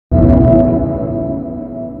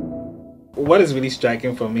what is really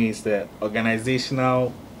striking for me is the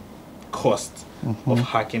organizational cost of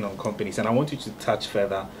hacking on companies, and I want you to touch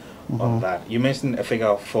further on that. You mentioned a figure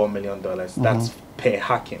of $4 million. That's per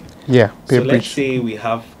hacking. Yeah. Per so breach. let's say we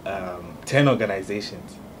have 10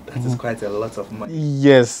 organizations. That is quite a lot of money.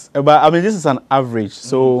 Yes, but I mean this is an average.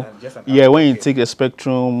 So yeah, when you take a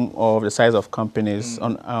spectrum of the size of companies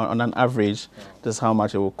on an average, that's how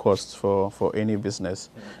much it will cost for any business.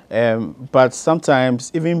 But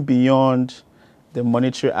sometimes even beyond the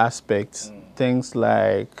monetary aspects, things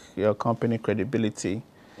like your company credibility.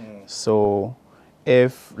 So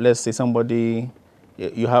if let's say somebody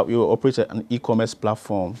you operate an e-commerce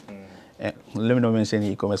platform. Let me not mention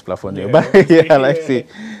any e-commerce platform there, but yeah, like say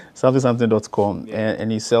something.com,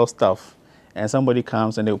 and you sell stuff, and somebody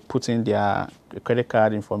comes and they put in their credit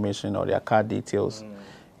card information or their card details,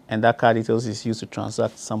 and that card details is used to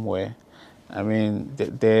transact somewhere. I mean,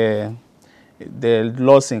 the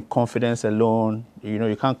loss in confidence alone,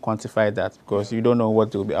 you can't quantify that because you don't know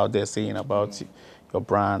what they'll be out there saying about your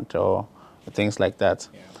brand or things like that.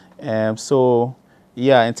 So.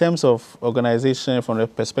 Yeah, in terms of organization, from the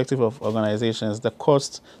perspective of organizations, the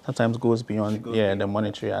cost sometimes goes beyond the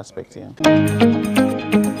monetary aspect.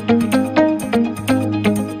 Yeah.